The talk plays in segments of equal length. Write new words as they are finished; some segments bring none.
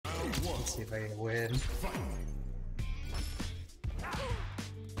Let's see if I can win.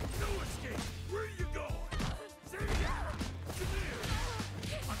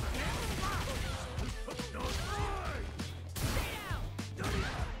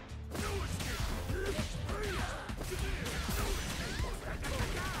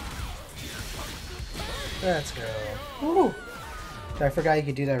 Let's go. Woo! I forgot you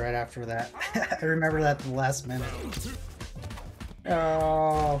could do that right after that. I remember that at the last minute.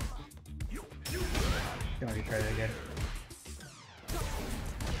 Oh. Can we try that again?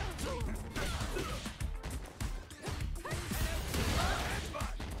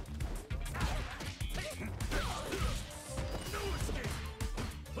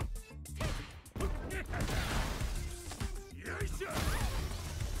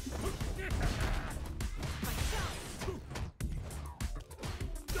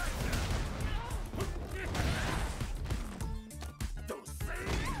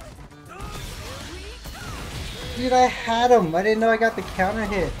 Dude, I had him. I didn't know I got the counter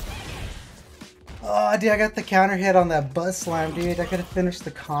hit. Oh, dude, I got the counter hit on that butt slam, dude. I could have finished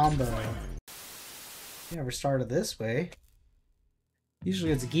the combo. You never started this way.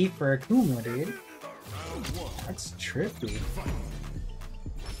 Usually it's Gi for Akuma, dude. That's trippy.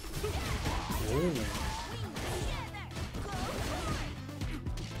 Ooh.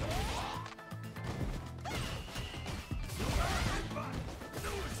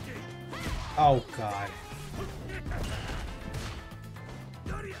 Oh, God.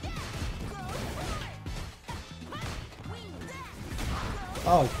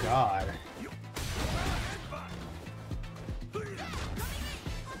 Oh, God.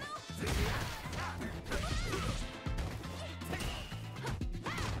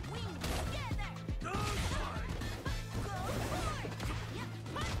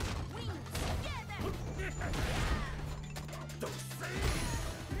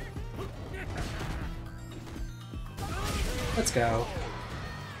 Let's go.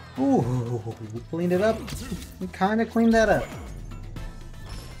 Ooh, we cleaned it up. We kind of cleaned that up.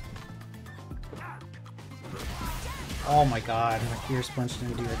 Oh my God, my Fierce Punch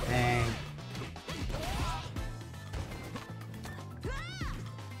didn't do a thing.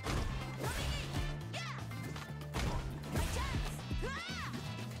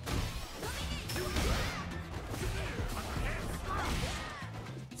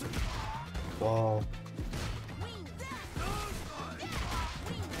 Whoa.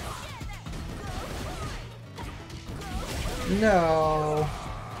 No.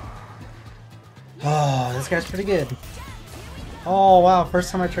 Oh, this guy's pretty good. Oh wow,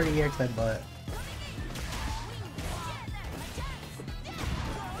 first time I tried to EX that butt.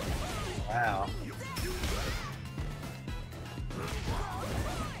 Wow.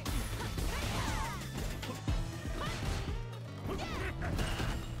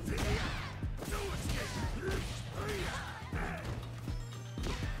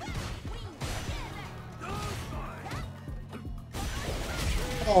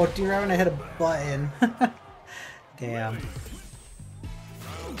 Oh, dude, right when I hit a button. Damn. I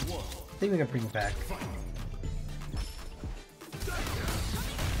think we can bring it back.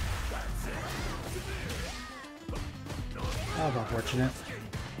 That was unfortunate.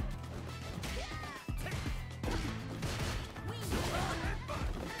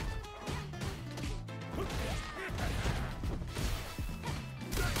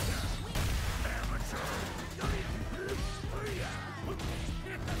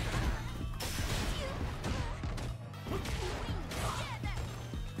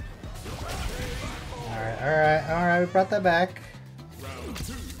 Alright, we brought that back.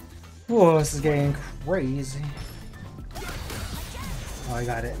 Whoa, this is getting crazy. Oh, I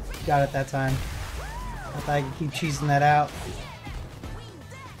got it. Got it that time. I thought I could keep cheesing that out.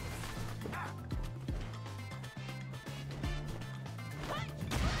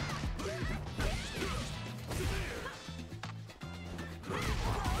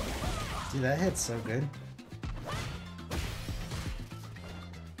 Dude, that hits so good.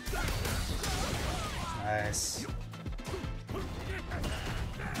 Nice.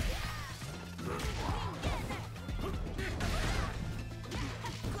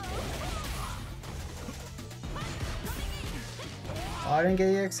 Oh, I didn't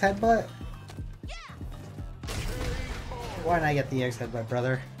get the EX headbutt? Why didn't I get the EX headbutt,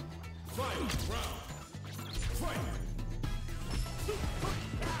 brother?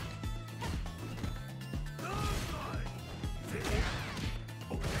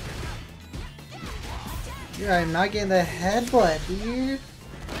 Dude, I'm not getting the headbutt, dude.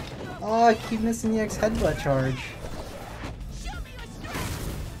 Oh, I keep missing the EX headbutt charge.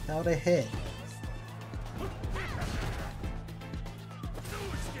 That would have hit.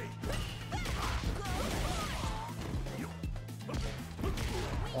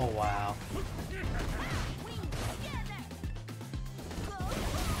 Oh wow.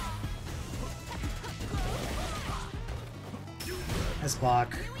 Nice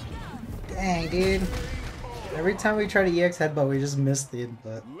block. Dang, dude. Every time we try to EX headbutt, we just miss the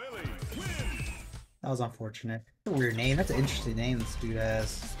input. That was unfortunate. That's a weird name. That's an interesting name this dude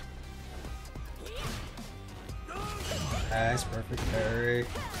has. Nice, perfect parry.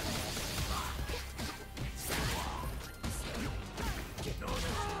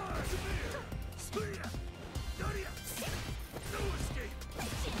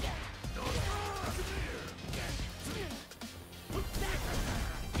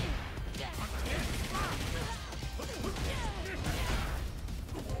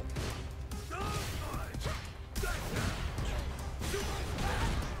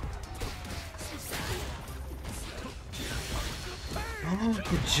 Oh,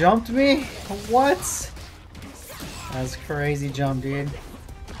 you jumped me? What? That's crazy jump, dude.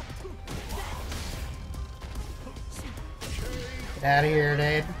 Get out of here,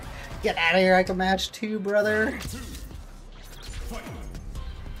 dude. Get out of here, I can match too, brother.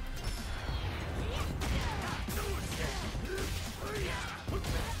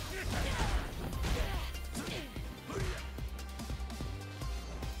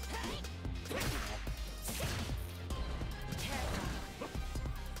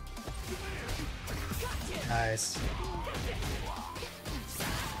 Nice.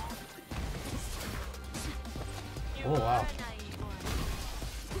 Oh, wow.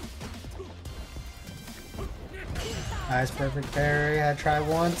 Nice, perfect parry. I tried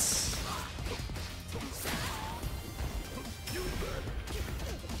once.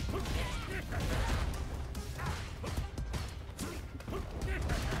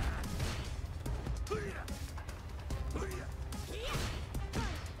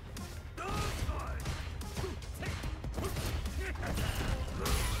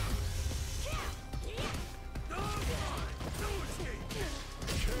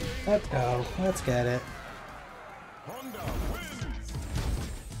 Let's go. Let's get it. Honda wins.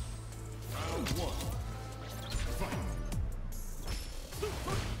 Round 1. Fight.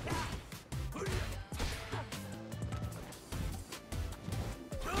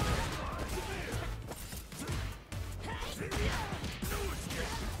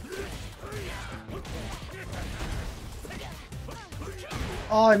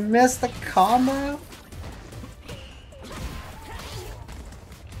 Oh, I missed the combo?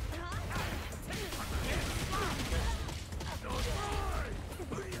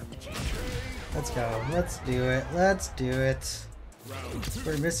 Let's go. Let's do it. Let's do it.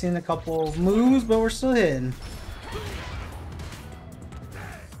 We're missing a couple of moves, but we're still hitting.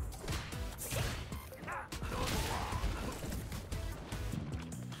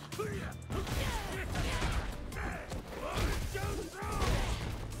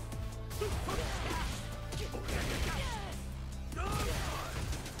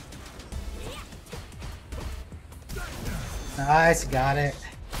 Nice, got it.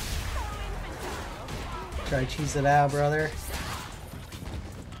 Try to cheese it out, brother.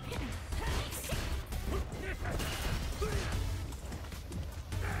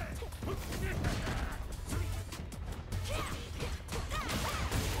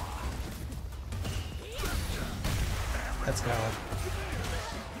 Let's go.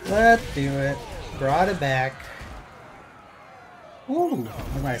 Let's do it. Brought it back. Ooh,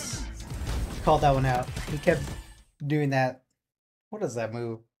 nice. Called that one out. He kept doing that. What is that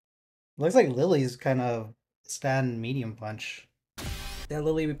move? Looks like Lily's kind of stand medium punch. That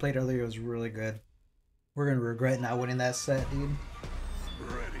Lily we played earlier was really good. We're gonna regret not winning that set, dude.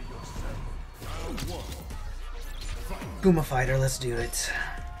 Ready yourself. Round 1. Fight. Guma fighter, let's do it.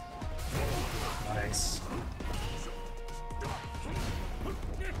 Nice.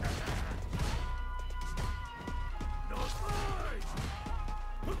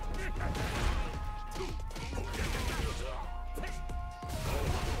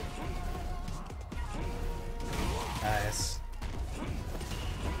 Nice.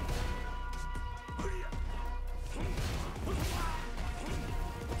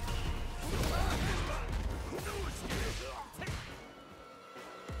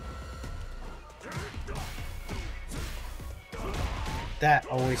 That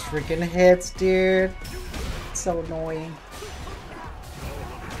always freaking hits, dude. It's so annoying.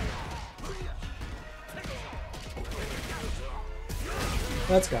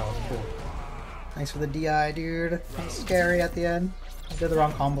 Let's go. Cool. Thanks for the DI, dude. That was scary at the end. I did the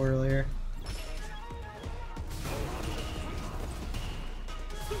wrong combo earlier.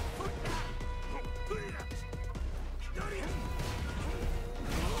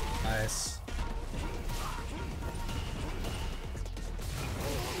 Nice.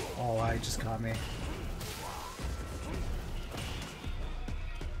 he just caught me.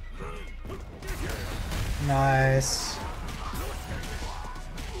 Nice.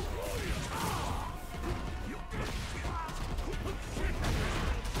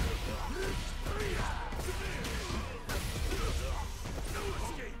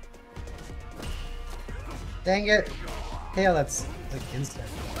 Dang it! Hell, that's like instant.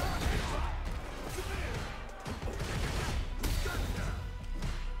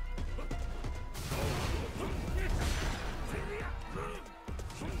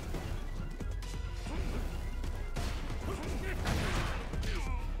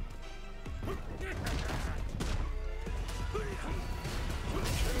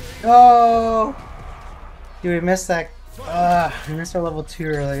 Oh! Dude, we missed that. We missed our level 2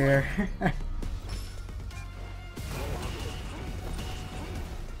 earlier.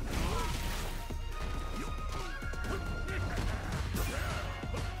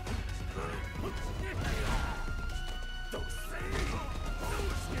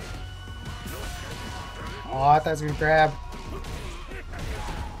 Oh, I thought I was gonna grab.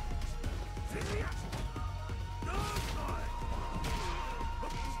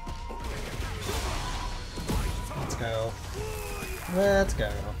 Let's go. Let's go.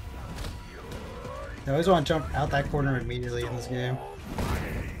 I always want to jump out that corner immediately in this game.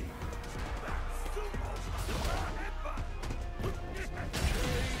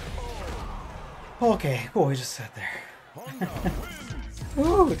 Okay, cool, we just sat there.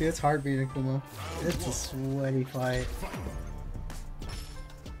 Ooh, dude, it's hard beating Kumo. It's a sweaty fight.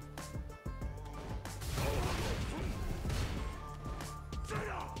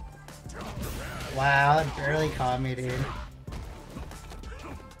 Wow, that barely caught me, dude.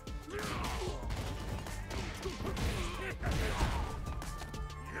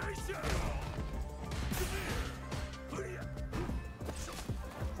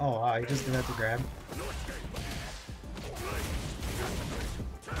 Oh wow, he just did that to grab.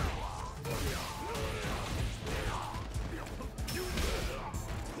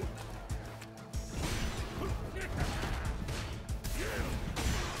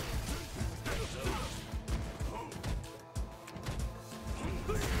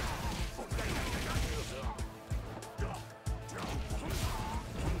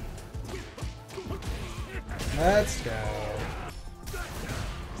 Let's go.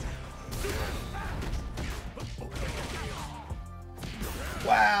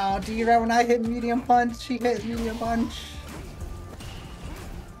 Wow, dude, right when I hit medium punch, she hit medium punch.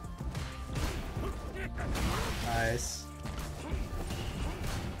 Nice.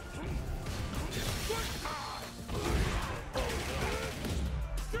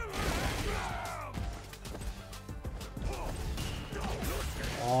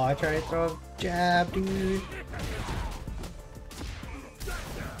 Oh, I tried to throw a jab, dude.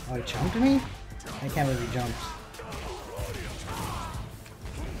 Oh, he jumped me? I can't believe he jumped.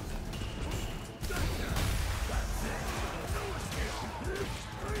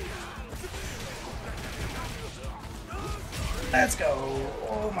 Let's go!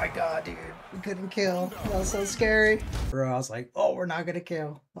 Oh my god, dude. We couldn't kill. That was so scary. Bro, I was like, oh, we're not gonna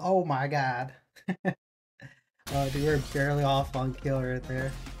kill. Oh my god. Oh, dude, we're barely off on kill right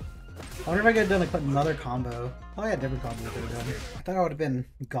there. I wonder if I could have done like another combo. Oh yeah, different combo we could have done. I thought I would have been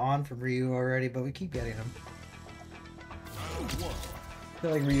gone from Ryu already, but we keep getting him. I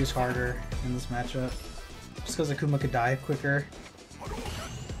feel like Ryu's harder in this matchup. Just because Akuma could die quicker.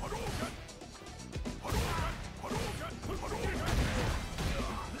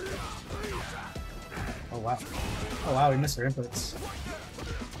 Oh wow. Oh wow, we missed our inputs.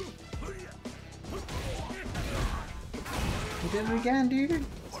 We did it again, dude.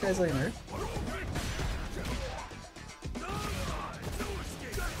 This guy's like nerd.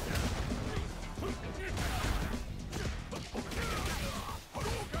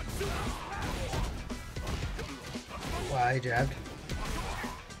 Wow, he jabbed.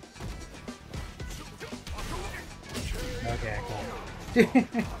 Okay, cool.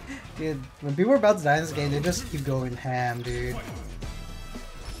 Dude, when people are about to die in this game, they just keep going ham, dude.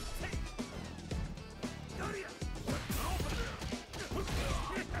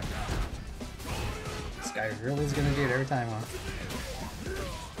 This guy really is gonna do it every time, huh?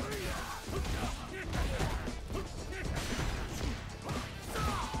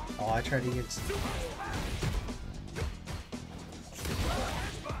 Oh, I tried to get...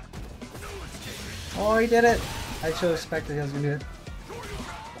 Oh, he did it! I should have expected he was gonna do it.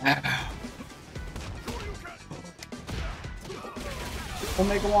 We'll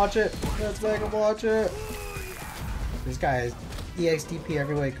make him watch it. Let's make him watch it. This guy is EXDP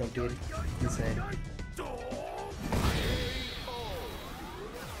every wake up, dude. Insane.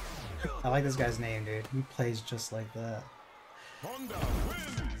 I like this guy's name, dude. He plays just like that. Honda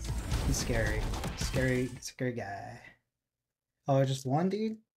wins. He's scary. Scary guy. Oh, just one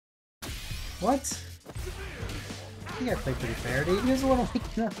dude? What? I think I played pretty fair, dude. He doesn't want to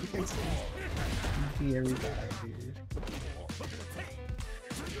wake up against me. Every guy, dude.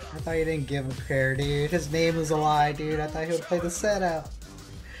 I thought you didn't give him prayer, dude. His name was a lie, dude. I thought he would play the set out.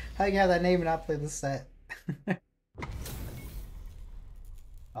 How you have that name and not play the set?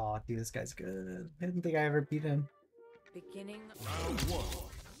 Oh, dude, this guy's good. I didn't think I ever beat him. Beginning Round one.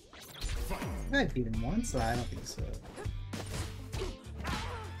 Fight. I beat him once? I don't think so.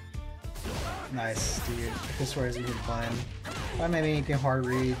 Nice, dude. I swear he's even fun. Why am I making hard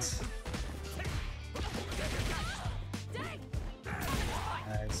reads?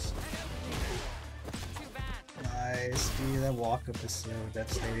 Nice. Nice, dude. That walk up is so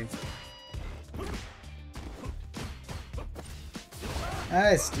devastating.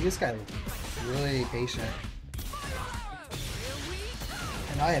 Nice, dude. This guy looks really patient.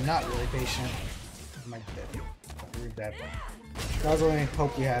 And I am not really patient. My bad. Really bad. That was the only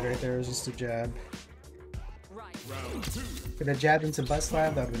hope we had right there, was just a jab. Round two. Could have jabbed into butt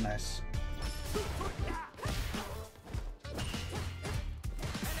slam, that would be nice.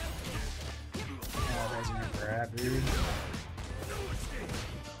 Oh, there's gonna grab, dude.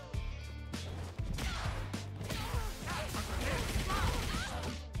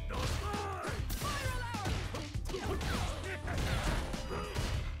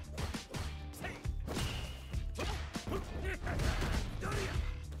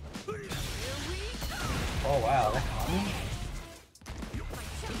 Oh wow, that caught me?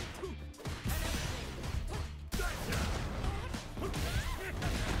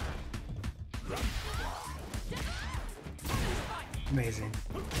 Amazing.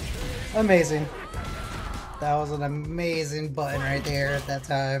 Amazing. That was an amazing button right there at that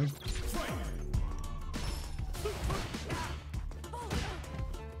time.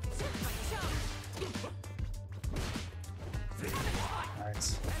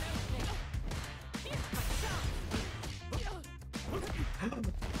 Nice.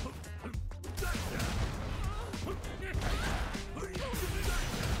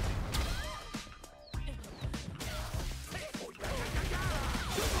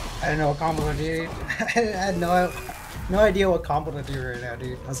 I didn't know what combo to do. I had no idea what combo to do right now,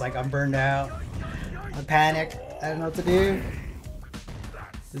 dude. I was like, I'm burned out. I panicked. I don't know what to do.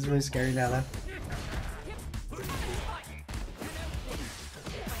 This is really scary now, though.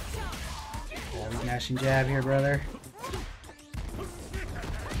 Oh, mashing jab here, brother.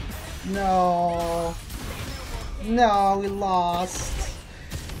 No. No, we lost.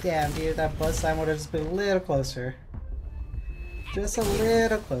 Damn, dude, that buzz slam would have just been a little closer. Just a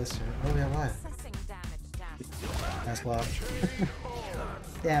little closer. Oh, we have life. Nice block.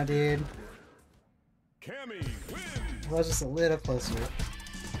 Damn, dude. Cammy wins. It was just a little closer.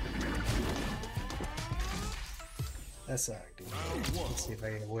 That sucked, dude. Let's see if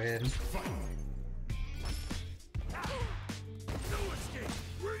I can win.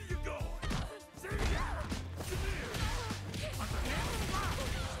 Where you going?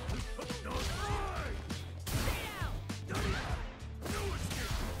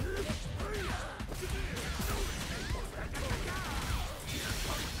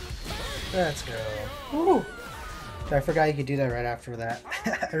 Let's go. Woo! I forgot you could do that right after that.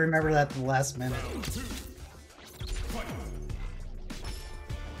 I remember that at the last minute.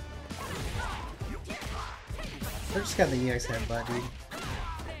 I just got the EX headbutt, dude.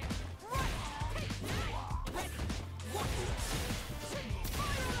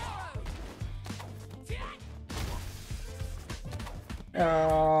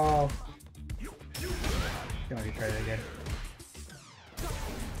 Oh. Gonna retry it again.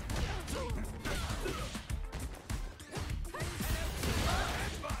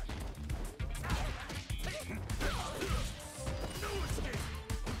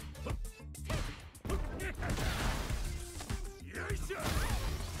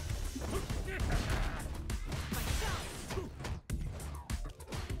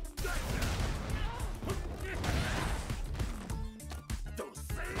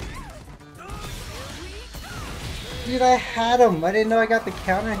 Dude, I had him. I didn't know I got the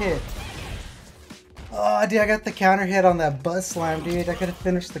counter hit. Oh, dude, I got the counter hit on that butt slam, dude. I could have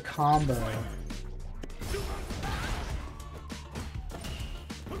finished the combo.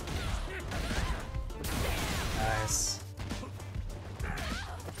 Nice.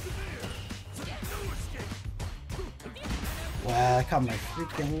 Wow, I caught my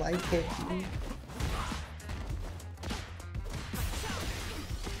freaking light hit, dude.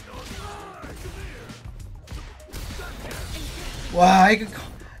 Wow,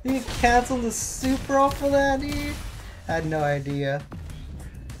 You canceled the super off for that, dude? I had no idea.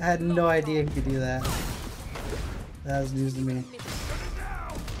 I had no idea you could do that. That was news to me.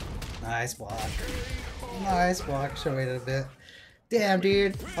 Nice block. Nice block. Should have waited a bit. Damn,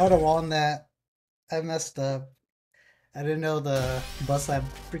 dude. I would have won that. I messed up. I didn't know the bus lab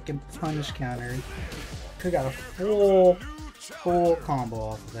freaking punish counter. Could've got a full combo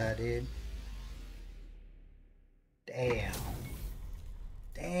off of that, dude. Damn.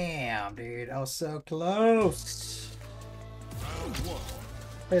 Damn, dude. I was so close.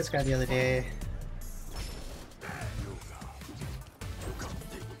 Played this guy the other day.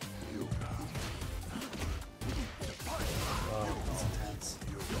 Oh, that's intense.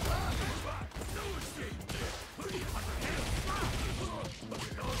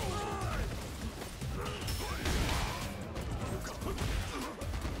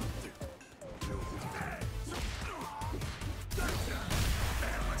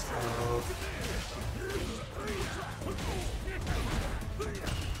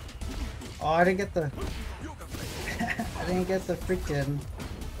 Oh, I didn't get the I didn't get the freaking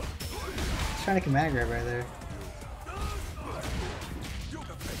trying to command grab right there.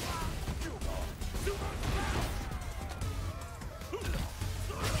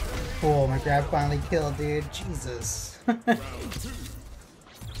 Oh, my grab finally killed, dude. Jesus.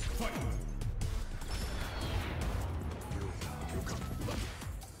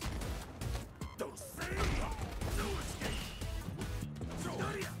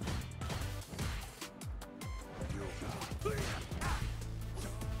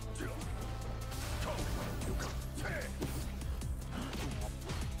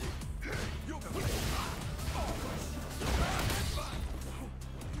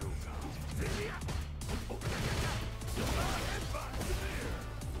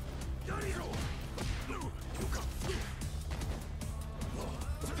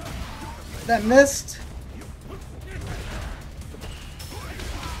 That missed.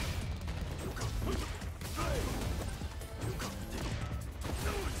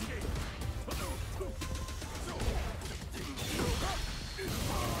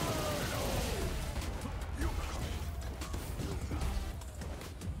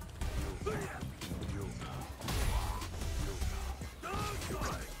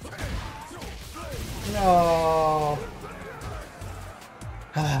 No.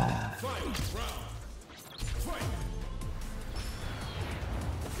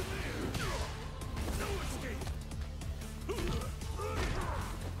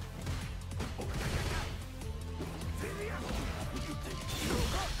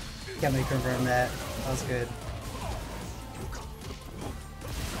 Can't make confirm that. That was good.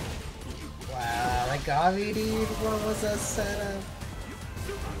 Wow, that got me, dude. What was that setup?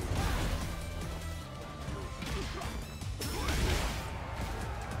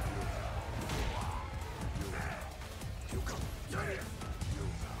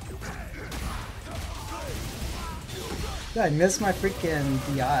 I missed my freaking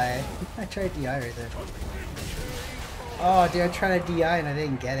DI. I tried DI right there. Oh, dude, I tried a DI and I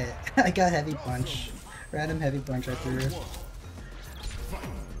didn't get it. I got heavy punch. Random heavy punch I threw.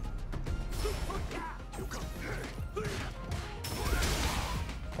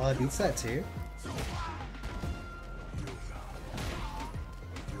 Well, it beats that too.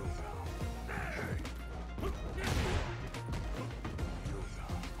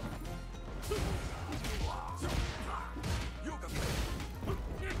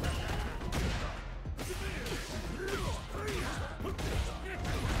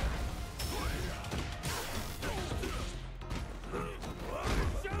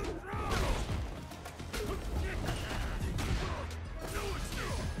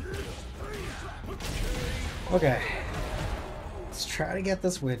 Okay. Let's try to get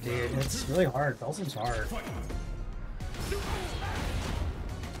this win, dude. It's really hard. Dhalsim's hard.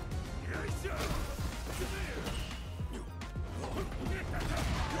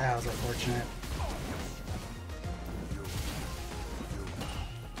 That was unfortunate.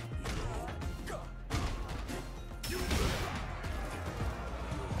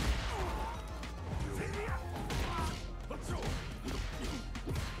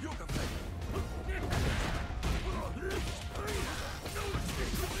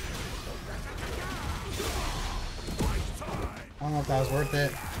 I don't know if that was worth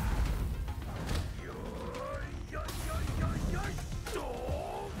it.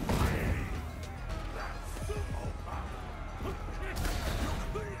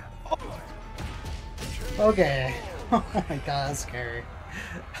 Okay. Oh my god, that's scary.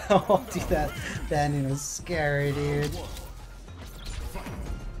 Oh, dude, that ending was scary, dude.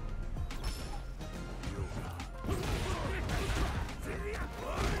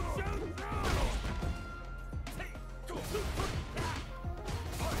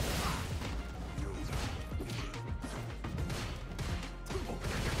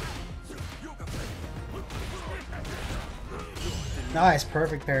 Nice,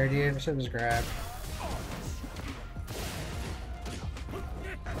 perfect parry, dude. I should have just grabbed.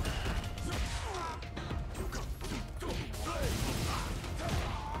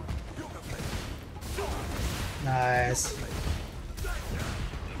 Nice.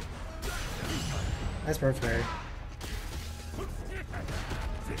 That's perfect parry.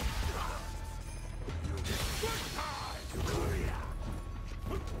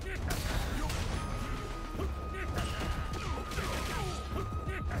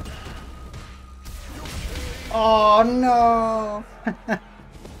 Oh no! I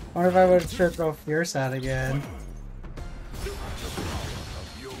wonder if I would have tripped off Fierce out again.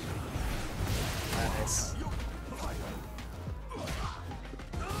 Nice.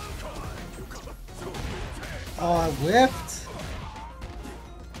 Oh, I whipped!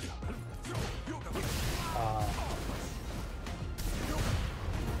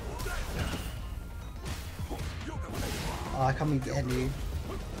 Oh, I caught me dead, dude.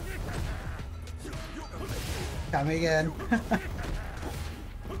 Got me again.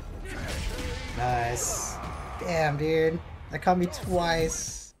 Nice. Damn, dude. That caught me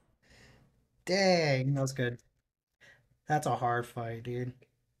twice. Dang, that was good. That's a hard fight, dude.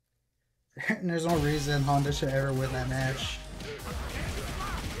 There's no reason Honda should ever win that match.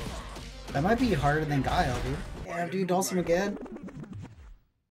 That might be harder than Guile, dude. Damn, dude, Dhalsim again.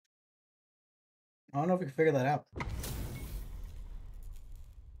 I don't know if we can figure that out.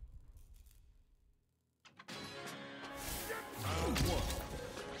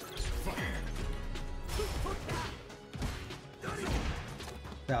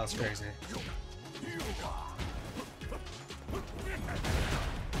 That was crazy.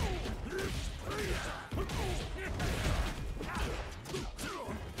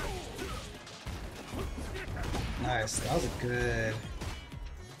 Nice, that was good.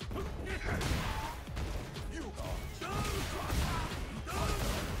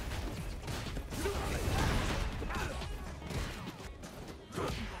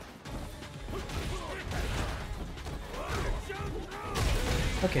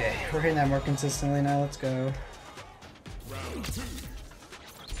 Okay, we're hitting that more consistently now, let's go. Round 2.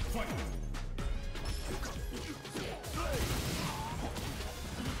 Fight.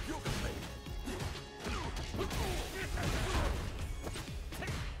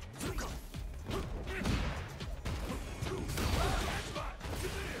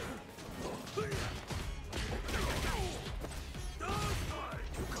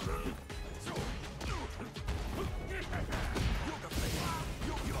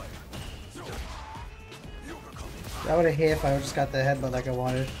 That would have hit if I just got the headbutt like I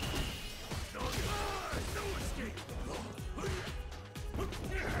wanted.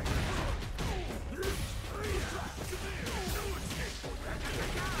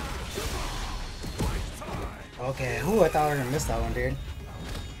 Okay, ooh, I thought we were gonna miss that one, dude.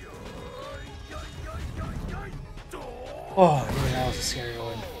 Oh, dude, that was a scary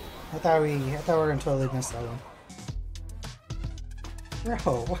one. I thought we were gonna totally miss that one.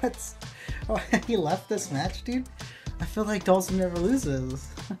 Bro, what? Oh, he left this match, dude? I feel like Dhalsim never loses.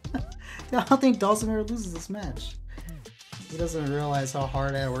 I don't think Dhalsim ever loses this match. He doesn't realize how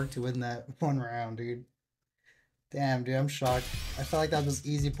hard I worked to win that one round, dude. Damn, dude, I'm shocked. I felt like that was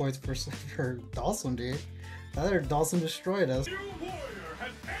easy points for Dhalsim, dude. The other Dhalsim destroyed us.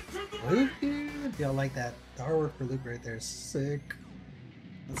 Luke, dude? Y'all like that. The artwork for Luke right there is sick.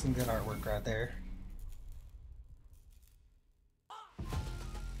 That's some good artwork right there.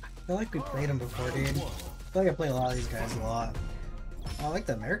 I feel like we played him before, dude. I feel like I play a lot of these guys a lot. Oh, I like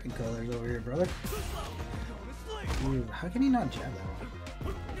the American colors over here, brother. Dude, how can he not jab that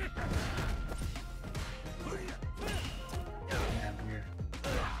one? Damn, dude.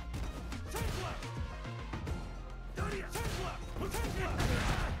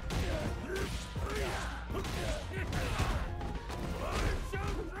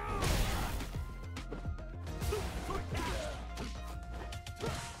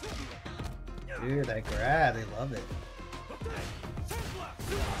 Dude, that grab, they love it.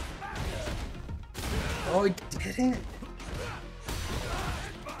 Oh, he didn't?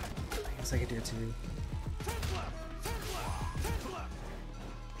 I guess I could do it too.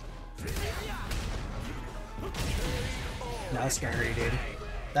 That was scary, dude.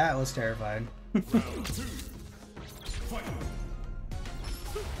 That was terrifying. Dude,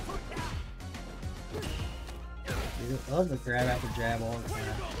 I love the grab after jab all the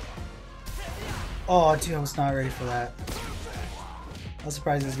time. Oh, dude, I was not ready for that. I was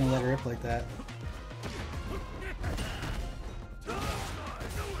surprised he was gonna let her rip like that.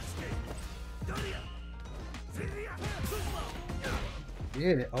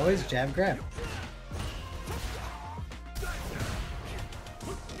 Dude, always jab grab.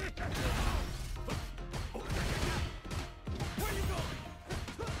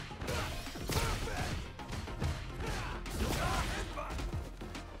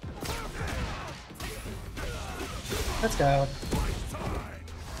 Let's go.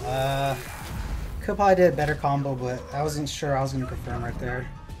 Could probably did a better combo, but I wasn't sure I was gonna confirm right there.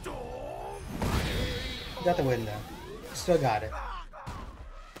 Got the win though. Still got it.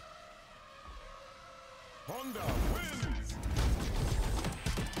 Honda wins.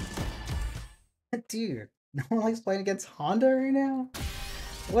 Dude, no one likes playing against Honda right now?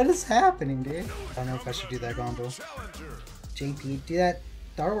 What is happening, dude? I don't know if I should do that combo. Challenger. JP, do that.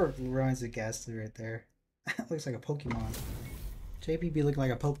 The artwork ruins the ghastly right there. Looks like a Pokemon. JP be looking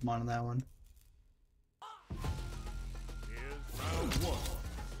like a Pokemon in that one. Here's round one.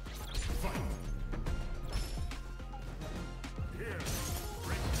 Fight.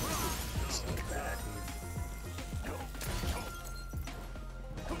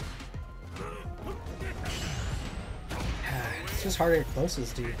 It's just harder to get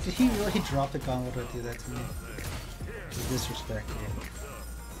closest, dude. Did he really drop the combo to do that to me? Disrespect, dude.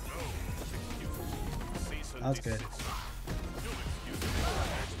 That was good.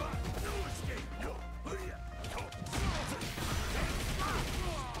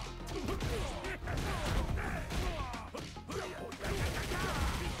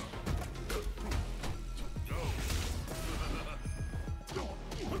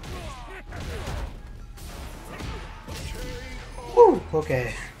 Woo!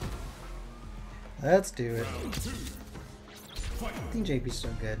 Okay. Let's do it. I think JP's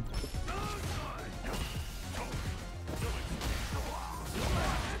still good.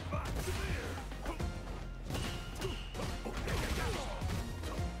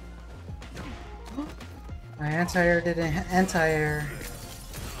 My anti-air didn't anti-air.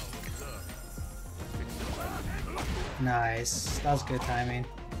 Nice. That was good timing.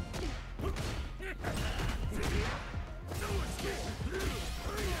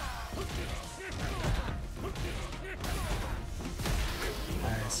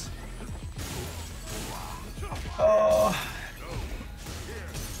 Nice. Oh.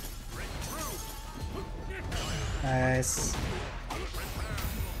 Nice.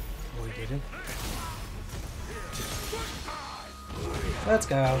 Oh, we did it. Let's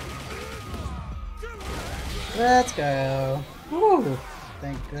go. Let's go. Woo!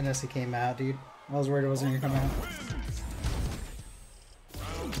 Thank goodness he came out, dude. I was worried it wasn't gonna come out.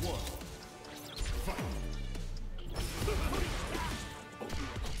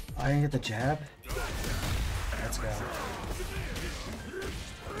 I didn't get the jab. Let's go.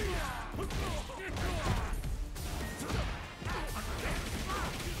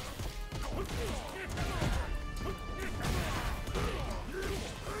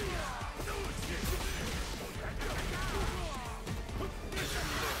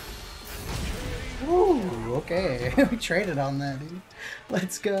 Ooh, okay. We traded on that, dude.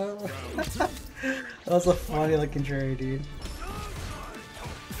 Let's go. That was a funny looking trade, dude.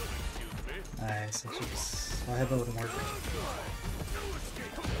 Nice. My headbutt wouldn't work.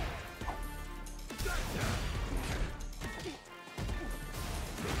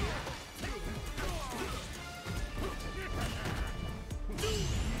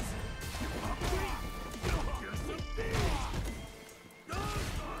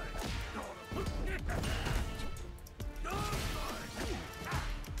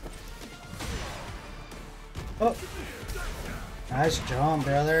 Oh! Nice jump,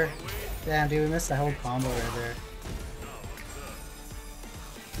 brother. Damn, dude, we missed the whole combo right there.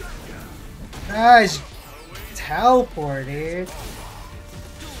 Nice teleport, dude.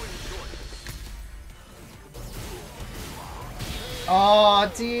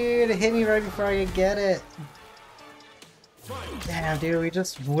 Oh, dude, it hit me right before I could get it. Damn, dude, we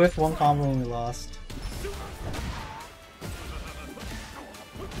just whiffed one combo and we lost.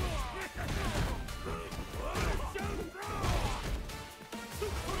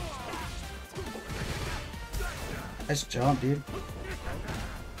 Nice jump, dude.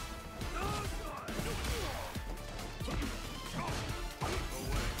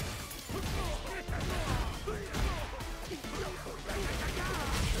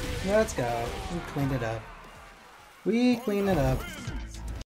 Let's go. We cleaned it up. We cleaned it up.